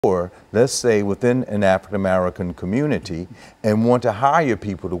or let's say within an African American community and want to hire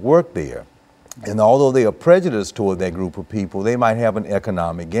people to work there. And although they are prejudiced toward that group of people, they might have an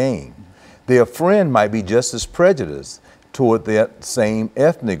economic gain. Their friend might be just as prejudiced toward that same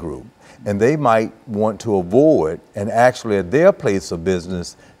ethnic group. And they might want to avoid, and actually at their place of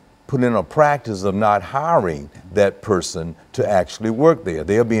business, put in a practice of not hiring that person to actually work there.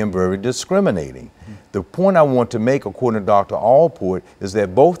 They're being very discriminating. The point I want to make, according to Dr. Allport, is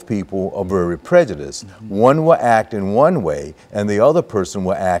that both people are very prejudiced. One will act in one way, and the other person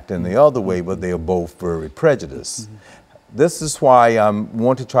will act in the other way, but they are both very prejudiced. This is why I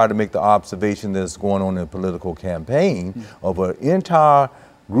want to try to make the observation that's going on in a political campaign of an entire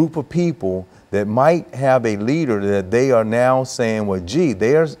group of people that might have a leader that they are now saying, well, gee,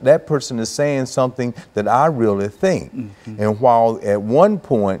 that person is saying something that I really think. And while at one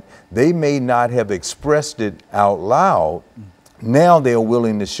point they may not have expressed it out loud, now they're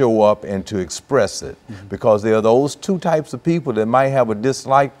willing to show up and to express it, because there are those two types of people that might have a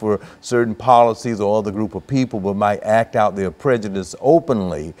dislike for certain policies or other group of people, but might act out their prejudice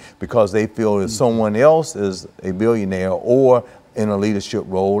openly because they feel that someone else is a billionaire or in a leadership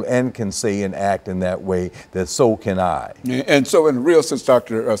role and can say and act in that way, that so can I. And so in real sense,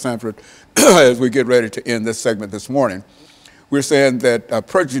 Dr. Sanford, as we get ready to end this segment this morning, we're saying that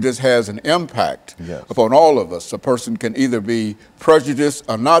prejudice has an impact upon all of us. A person can either be prejudiced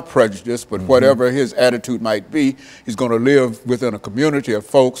or not prejudiced, but whatever his attitude might be, he's going to live within a community of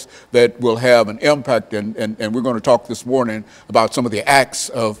folks that will have an impact. And we're going to talk this morning about some of the acts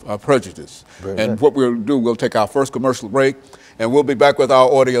of prejudice. What we'll do, we'll take our first commercial break, and we'll be back with our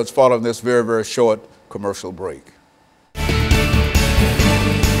audience following this very, very short commercial break.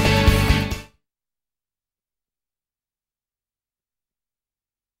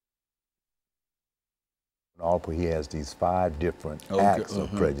 He has these 5 different acts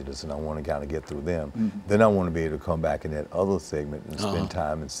of prejudice, and I want to kind of get through them. Then I want to be able to come back in that other segment and spend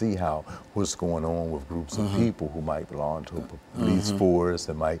time and see what's going on with groups of people who might belong to a police force,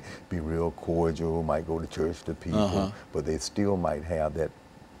 that might be real cordial, might go to church to people, but they still might have that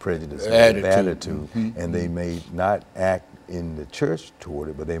prejudice attitude, and they may not act in the church toward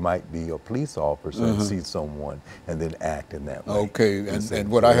it, but they might be a police officer and see someone and then act in that way. Okay, and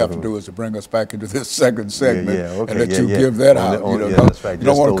what I have to do is to bring us back into this second segment and let you give that out. You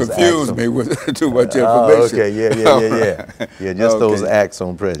don't want to confuse me with too much information. Okay, just those acts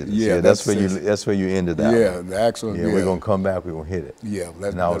on prejudice. Yeah, that's where you ended out. Yeah, the acts on. Yeah, we're gonna come back. We're gonna hit it. Yeah,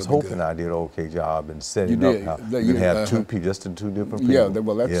 and I was hoping I did an okay job in setting up how you can have two people, just in 2 different people. Yeah,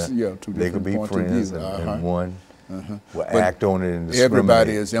 well, that's 2 different. They could be friends and one. Will act on it and discriminate.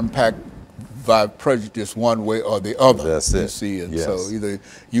 Everybody is impacted by prejudice one way or the other. That's it. You see, and so either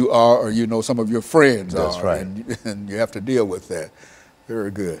you are or you know some of your friends are. That's right. And you have to deal with that.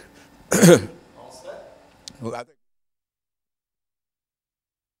 Very good. All set? Well, I think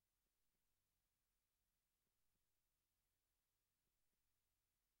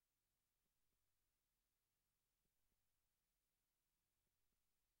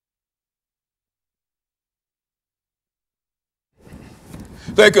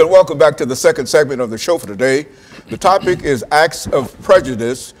thank you, and welcome back to the second segment of the show for today. The topic is Acts of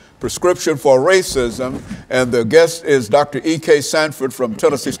Prejudice, Prescription for Racism, and the guest is Dr. E.K. Sanford from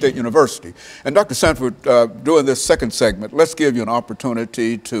Tennessee State University. And Dr. Sanford, during this second segment, let's give you an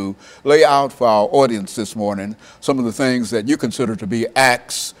opportunity to lay out for our audience this morning some of the things that you consider to be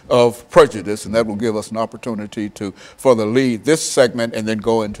acts of prejudice, and that will give us an opportunity to further lead this segment and then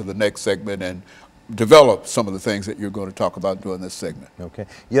go into the next segment and develop some of the things that you're going to talk about during this segment. Okay.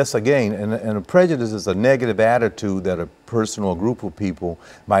 Yes, again, and a prejudice is a negative attitude that a person or group of people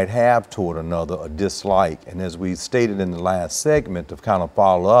might have toward another, a dislike. And as we stated in the last segment, to kind of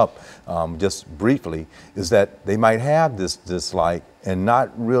follow up just briefly, is that they might have this dislike and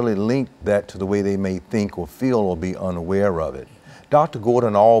not really link that to the way they may think or feel or be unaware of it. Dr.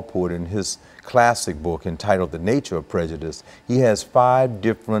 Gordon Allport, in his classic book entitled The Nature of Prejudice, he has 5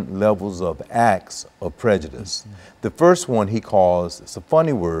 different levels of acts of prejudice. The first one he calls, it's a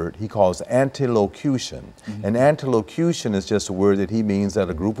funny word, he calls antilocution. And antilocution is just a word that he means that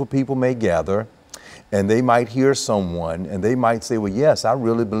a group of people may gather and they might hear someone and they might say, well, yes, I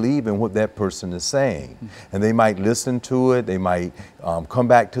really believe in what that person is saying. And they might listen to it, they might come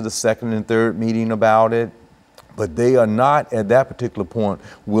back to the second and third meeting about it, but they are not at that particular point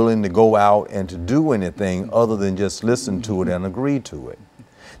willing to go out and to do anything other than just listen to it and agree to it.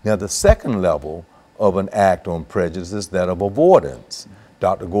 Now, the second level of an act on prejudice is that of avoidance.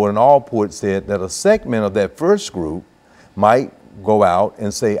 Dr. Gordon Allport said that a segment of that first group might go out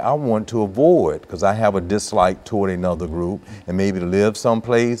and say, I want to avoid, because I have a dislike toward another group, and maybe to live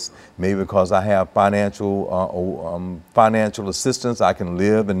someplace, maybe because I have financial assistance, I can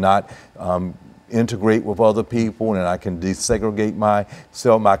live and not integrate with other people, and I can desegregate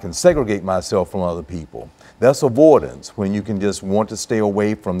myself, I can segregate myself from other people. That's avoidance, when you can just want to stay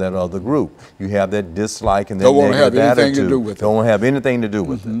away from that other group. You have that dislike and that negative attitude. Don't want to have anything to do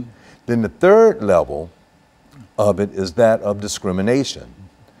with it. Then the third level of it is that of discrimination.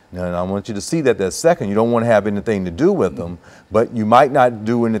 Now, and I want you to see that second, you don't want to have anything to do with them, but you might not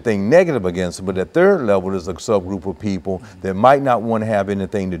do anything negative against them. But that third level is a subgroup of people that might not want to have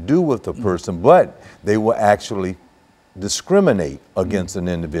anything to do with the person, but they will actually discriminate against an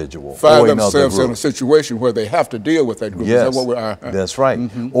individual. Find themselves in a situation where they have to deal with that group. Yes, is that what we are? That's right.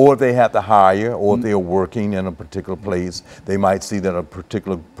 Or if they have to hire, or if they are working in a particular place, they might see that a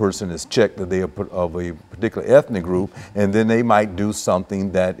particular person is checked that they are of a particular ethnic group, and then they might do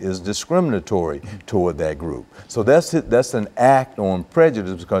something that is discriminatory toward that group. So that's an act on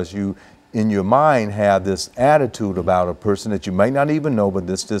prejudice, because you, in your mind, have this attitude about a person that you might not even know, but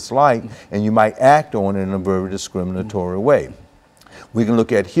this dislike, and you might act on it in a very discriminatory way. We can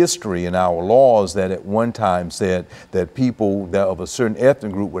look at history and our laws that at one time said that people that of a certain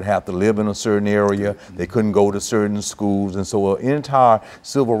ethnic group would have to live in a certain area, they couldn't go to certain schools, and so an entire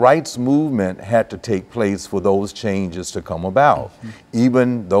civil rights movement had to take place for those changes to come about.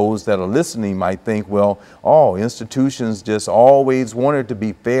 Even those that are listening might think, well, institutions just always wanted to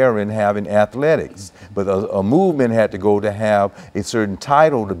be fair in having athletics, but a movement had to go to have a certain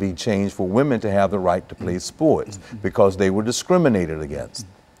title to be changed for women to have the right to play sports, because they were discriminated against.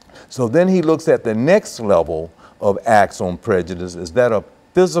 So then he looks at the next level of acts on prejudice, is that of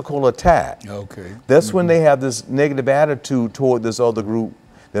physical attack. Okay. That's when they have this negative attitude toward this other group,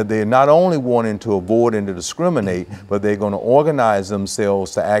 that they're not only wanting to avoid and to discriminate, but they're going to organize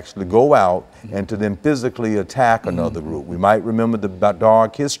themselves to actually go out and to then physically attack another group. We might remember the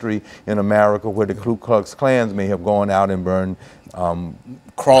dark history in America where the Ku Klux Klans may have gone out and burned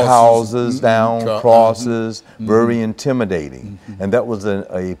houses down, crosses, very intimidating. And that was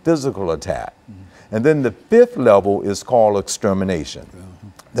a physical attack. And then the fifth level is called extermination.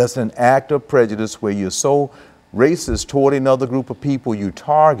 That's an act of prejudice where you're so racist toward another group of people, you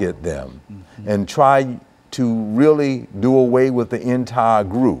target them and try to really do away with the entire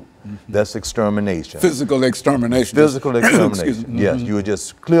group. That's extermination. Physical extermination. Physical extermination. Yes, you were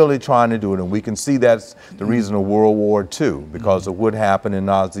just clearly trying to do it. And we can see that's the reason of World War II, because of what happened in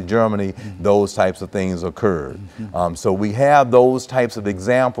Nazi Germany, those types of things occurred. So we have those types of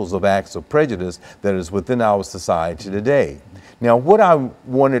examples of acts of prejudice that is within our society today. Now, what I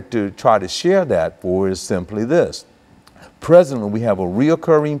wanted to try to share that for is simply this. Presently, we have a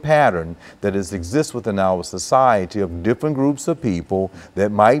reoccurring pattern that exists within our society of different groups of people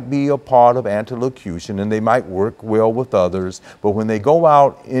that might be a part of antilocution, and they might work well with others, but when they go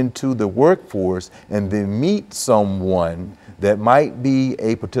out into the workforce and they meet someone that might be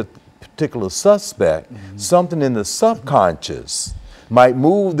a particular suspect, something in the subconscious might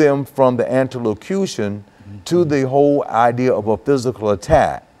move them from the antilocution to the whole idea of a physical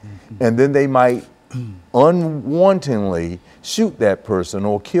attack. And then they might unwantingly shoot that person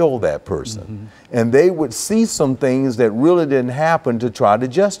or kill that person. And they would see some things that really didn't happen to try to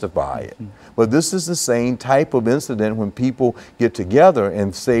justify it. But this is the same type of incident when people get together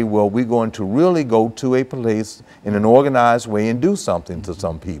and say, well, we're going to really go to a place in an organized way and do something to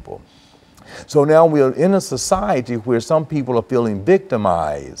some people. So now we're in a society where some people are feeling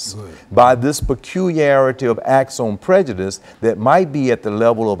victimized by this peculiarity of acts on prejudice that might be at the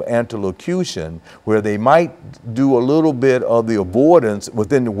level of antilocution, where they might do a little bit of the avoidance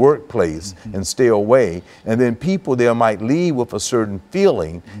within the workplace and stay away. And then people there might leave with a certain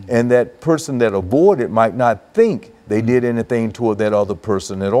feeling, and that person that avoided might not think they did anything toward that other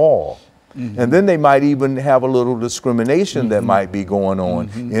person at all. And then they might even have a little discrimination that might be going on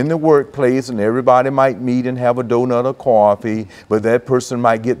in the workplace, and everybody might meet and have a donut or coffee, but that person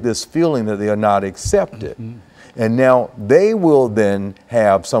might get this feeling that they are not accepted. And now they will then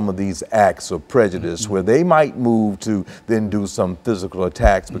have some of these acts of prejudice where they might move to then do some physical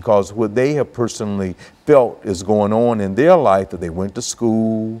attacks because what they have personally felt is going on in their life, that they went to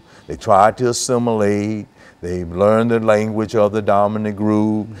school, they tried to assimilate, they learned the language of the dominant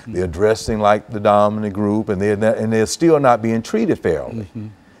group, they're dressing like the dominant group, and they're still not being treated fairly.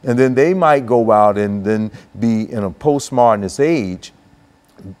 And then they might go out and then be in a postmodernist age,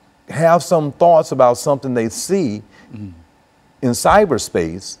 have some thoughts about something they see, in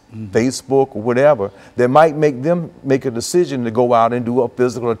cyberspace, Facebook or whatever, that might make them make a decision to go out and do a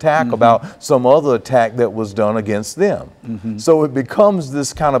physical attack about some other attack that was done against them. So it becomes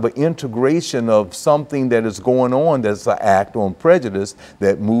this kind of an integration of something that is going on that's an act on prejudice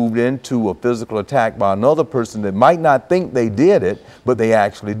that moved into a physical attack by another person that might not think they did it, but they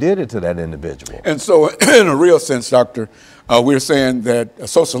actually did it to that individual. And so in a real sense, Doctor, we're saying that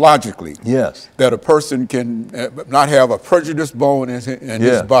sociologically, yes, that a person can not have a prejudiced bone in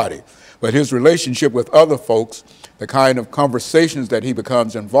his body, but his relationship with other folks, the kind of conversations that he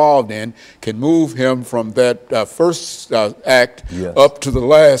becomes involved in, can move him from that first act up to the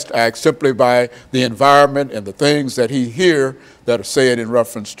last act simply by the environment and the things that he hears that are said in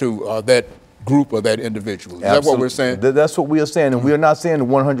reference to that group or that individual. Is that what we're saying? That's what we are saying, and we are not saying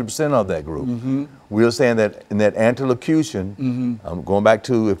 100% of that group. We are saying that in that antilocution, going back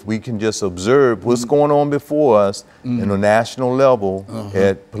to if we can just observe what's going on before us in a national level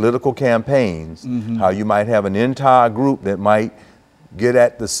at political campaigns, how you might have an entire group that might get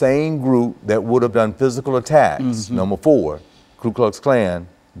at the same group that would have done physical attacks. Number 4, Ku Klux Klan,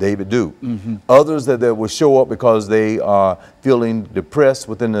 David Duke. Others that will show up because they are feeling depressed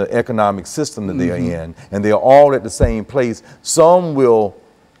within the economic system that they are in, and they are all at the same place. Some will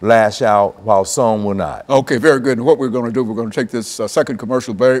lash out while some will not. Okay, very good. And what we're going to do, we're going to take this second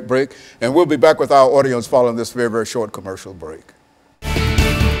commercial break, and we'll be back with our audience following this very, very short commercial break.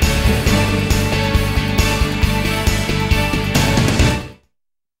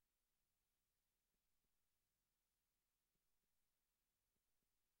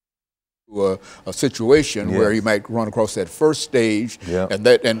 A situation where he might run across that first stage,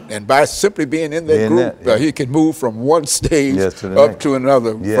 and by simply being in that group, he can move from one stage up to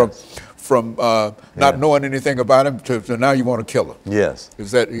another, from not knowing anything about him to now you want to kill him. Yes.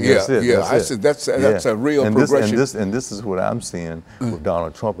 Is that I said that's a real progression. And this is what I'm seeing with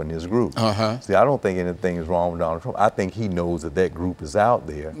Donald Trump and his group. See, I don't think anything is wrong with Donald Trump. I think he knows that that group is out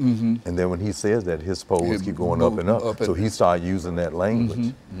there, and then when he says that, his polls keep going up and up. So he started using that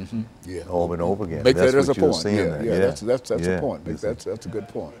language over and over again. Make that's that as a point. That's a point. That's a good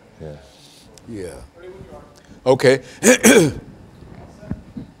point. Yeah. Okay.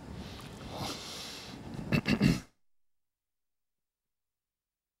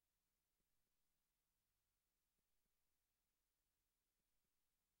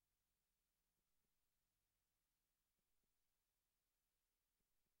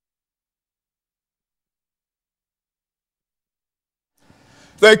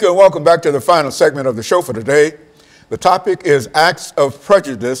 Thank you, and welcome back to the final segment of the show for today. The topic is Acts of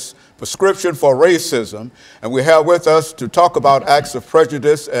Prejudice, Prescription for Racism, and we have with us to talk about acts of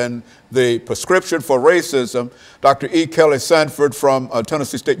prejudice and the prescription for racism, Dr. E. Kelly Sanford from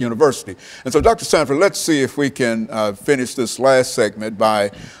Tennessee State University. And so, Dr. Sanford, let's see if we can finish this last segment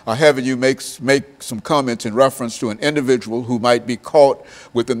by having you make some comments in reference to an individual who might be caught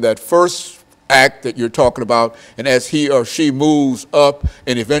within that first act that you're talking about, and as he or she moves up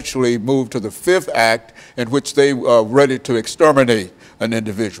and eventually move to the 5th act in which they are ready to exterminate an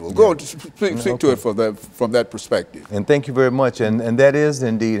individual. Go on, speak to it from that perspective. And thank you very much. And that is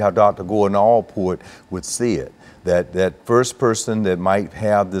indeed how Dr. Gordon Allport would see it. That first person that might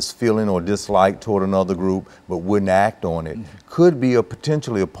have this feeling or dislike toward another group but wouldn't act on it could be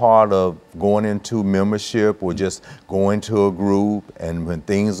potentially a part of going into membership or just going to a group, and when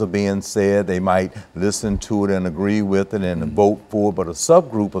things are being said, they might listen to it and agree with it and vote for it, but a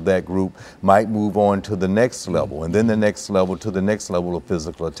subgroup of that group might move on to the next level, and then the next level to the next level of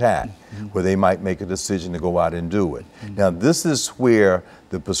physical attack, where they might make a decision to go out and do it. Now, this is where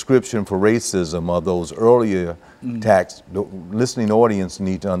the prescription for racism of those earlier attacks, the listening audience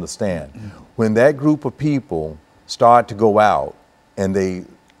need to understand. When that group of people start to go out and they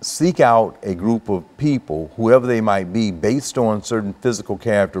seek out a group of people, whoever they might be, based on certain physical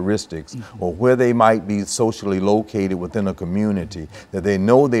characteristics or where they might be socially located within a community, that they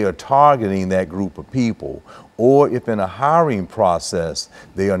know they are targeting that group of people, or if in a hiring process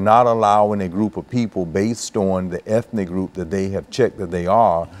they are not allowing a group of people based on the ethnic group that they have checked that they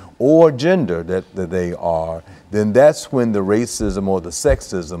are, or gender that they are, then that's when the racism or the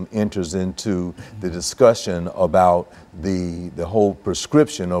sexism enters into the discussion about the whole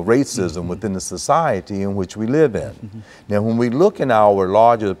prescription of racism within the society in which we live in. Now, when we look in our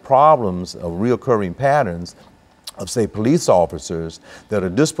larger problems of reoccurring patterns, of, say, police officers that are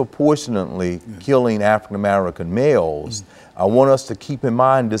disproportionately killing African American males, I want us to keep in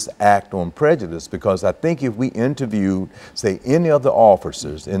mind this act on prejudice, because I think if we interviewed, say, any of the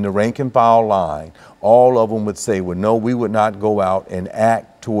officers in the rank and file line, all of them would say, well, no, we would not go out and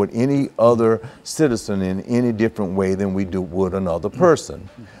act toward any other citizen in any different way than we would another person.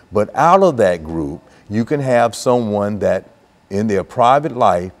 But out of that group, you can have someone that in their private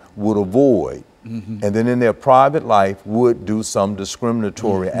life would avoid, and then in their private life would do some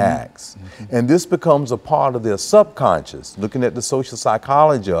discriminatory acts. And this becomes a part of their subconscious, looking at the social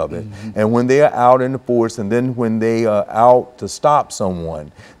psychology of it. And when they are out in the force, and then when they are out to stop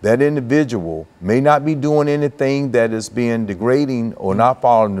someone, that individual may not be doing anything that is being degrading or not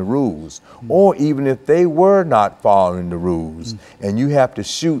following the rules. Or even if they were not following the rules and you have to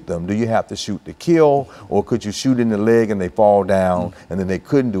shoot them, do you have to shoot to kill, or could you shoot in the leg and they fall down and then they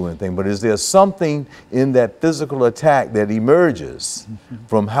couldn't do anything? But is there something in that physical attack that emerges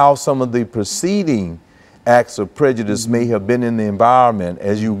from how some of the preceding acts of prejudice may have been in the environment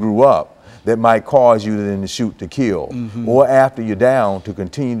as you grew up that might cause you to then shoot to kill, or after you're down to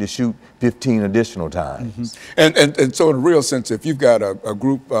continue to shoot 15 additional times? And so in a real sense, if you've got a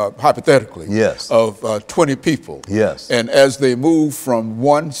group, hypothetically, of 20 people, and as they move from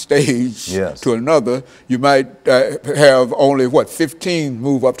one stage to another, you might have only, 15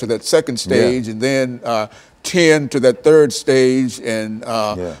 move up to that second stage, and then 10 to that third stage, and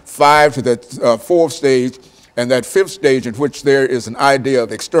 5 to that fourth stage. And that fifth stage, in which there is an idea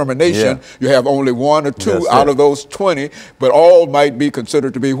of extermination, you have only 1 or 2 out of those 20, but all might be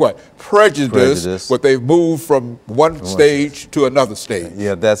considered to be what? Prejudice, but they've moved from one stage to another stage.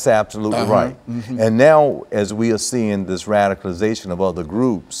 Yeah, that's absolutely right. And now, as we are seeing this radicalization of other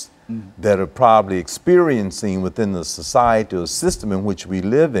groups that are probably experiencing within the society or system in which we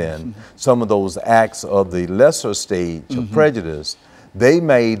live in, some of those acts of the lesser stage of prejudice, they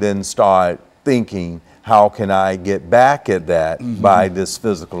may then start thinking, how can I get back at that by this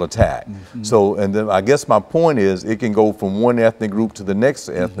physical attack? So, and then I guess my point is, it can go from one ethnic group to the next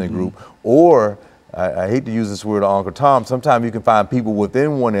ethnic group, or I hate to use this word, Uncle Tom, sometimes you can find people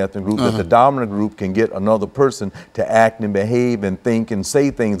within one ethnic group that the dominant group can get another person to act and behave and think and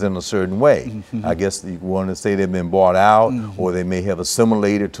say things in a certain way. I guess you want to say they've been bought out, or they may have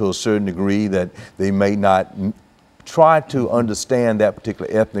assimilated to a certain degree that they may not try to understand that particular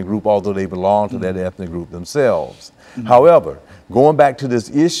ethnic group, although they belong to that ethnic group themselves. However, going back to this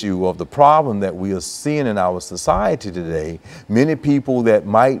issue of the problem that we are seeing in our society today, many people that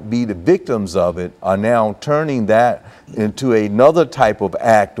might be the victims of it are now turning that into another type of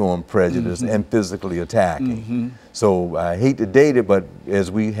act on prejudice and physically attacking. So I hate to date it, but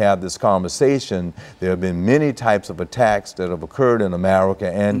as we have this conversation, there have been many types of attacks that have occurred in America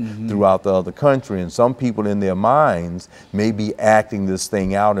and throughout the other country, and some people in their minds may be acting this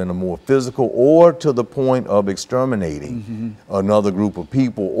thing out in a more physical, or to the point of exterminating another group of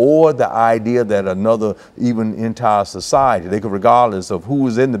people, or the idea that another, even entire society, they could, regardless of who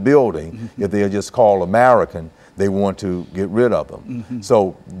is in the building, if they are just called American, they want to get rid of them.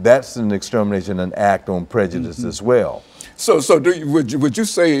 So that's an extermination, an act on prejudice as well. So would you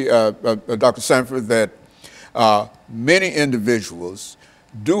say, Dr. Sanford, that many individuals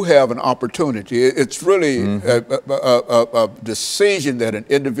do have an opportunity? It's really a decision that an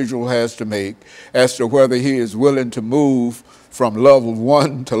individual has to make as to whether he is willing to move from level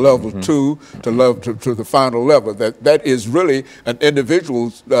 1 to level 2 to the final level. That is really an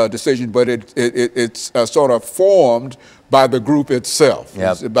individual's decision, but it's sort of formed by the group itself,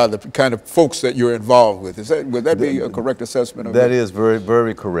 by the kind of folks that you're involved with. Would that be a correct assessment of that? That is very,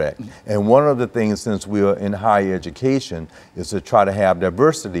 very correct. And one of the things, since we are in higher education, is to try to have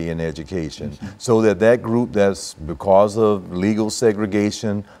diversity in education, so that that group that's, because of legal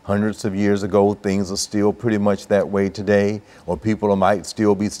segregation hundreds of years ago, things are still pretty much that way today, or people might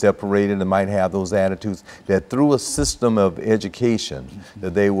still be separated and might have those attitudes, that through a system of education,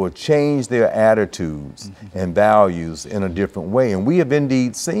 that they will change their attitudes and values in a different way. And we have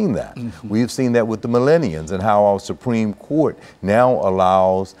indeed seen that. We've seen that with the millennials, and how our Supreme Court now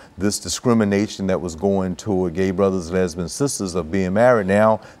allows this discrimination that was going toward gay brothers, lesbians, sisters of being married.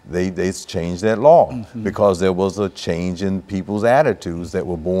 Now they changed that law because there was a change in people's attitudes that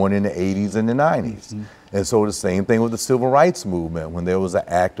were born in the 80s and the 90s. And so the same thing with the civil rights movement, when there was an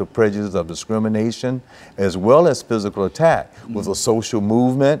act of prejudice, of discrimination, as well as physical attack, was a social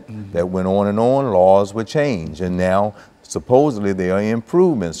movement that went on and on, laws were changed. And now supposedly there are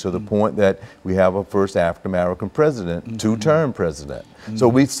improvements to the point that we have a first African American president, two-term president. So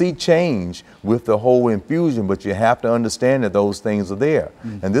we see change with the whole infusion, but you have to understand that those things are there.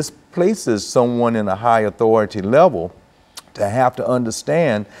 And this places someone in a high authority level to have to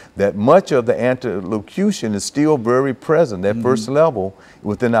understand that much of the anti-locution is still very present, that first level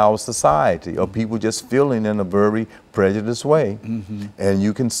within our society, of people just feeling in a very prejudiced way. And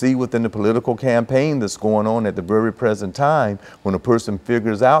you can see within the political campaign that's going on at the very present time, when a person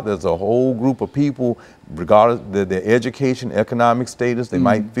figures out there's a whole group of people, regardless of their education, economic status, they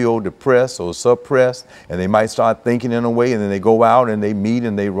might feel depressed or suppressed, and they might start thinking in a way, and then they go out and they meet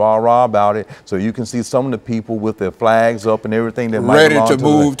and they rah-rah about it. So you can see some of the people with their flags up and everything that ready to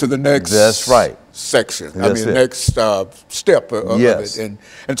move to the next section. Next step of it.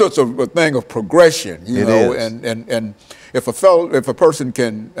 And so it's a thing of progression, you know, and if a person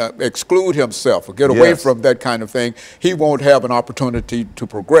can exclude himself or get away from that kind of thing, he won't have an opportunity to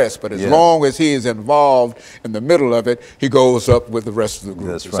progress. But as long as he is involved in the middle of it, he goes up with the rest of the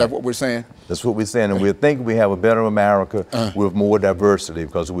group. Is that what we're saying? That's what we're saying. And we think we have a better America with more diversity,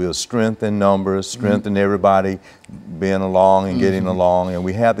 because we'll strengthen numbers, strengthen everybody being along and getting along. And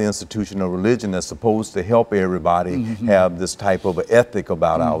we have the institution of religion that's supposed to help everybody have this type of ethic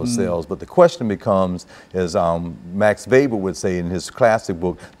about ourselves. But the question becomes, as Max Weber would say in his classic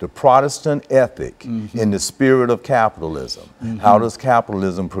book, the Protestant ethic in the spirit of capitalism. How does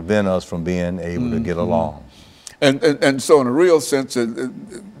capitalism prevent us from being able to get along? And so in a real sense,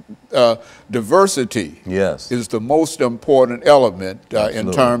 diversity is the most important element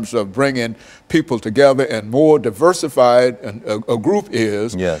in terms of bringing people together, and more diversified a group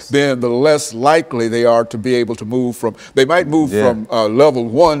is, then the less likely they are to be able to move from, they might move from level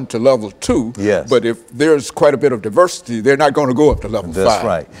 1 to level 2, but if there's quite a bit of diversity, they're not going to go up to level 5. That's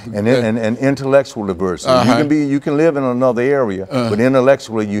right. And intellectual diversity. You can live in another area, but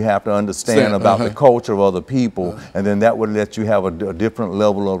intellectually you have to understand about the culture of other people, and then that would let you have a different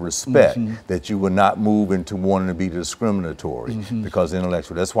level of respect, that you would not move into wanting to be discriminatory, because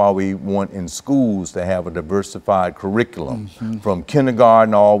intellectual. That's why we want in schools to have a diversified curriculum from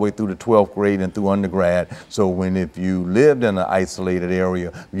kindergarten all the way through the 12th grade and through undergrad. So if you lived in an isolated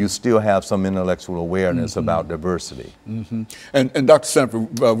area, you still have some intellectual awareness about diversity. And Dr.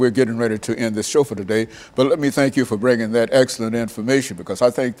 Sanford, we're getting ready to end this show for today, but let me thank you for bringing that excellent information, because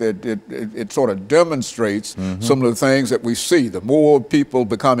I think that it sort of demonstrates some of the things that we see. The more people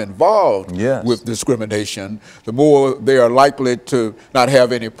become involved with discrimination, the more they are likely to not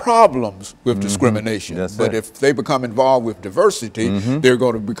have any problems with discrimination. But if they become involved with diversity, they're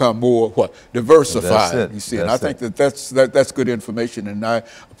going to become more diversified. You see, and I think that's good information, and I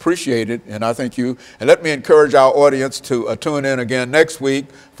appreciate it. And I thank you. And let me encourage our audience to tune in again next week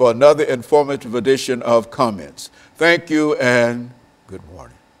for another informative edition of Comments. Thank you, and good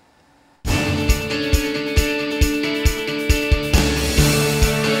morning.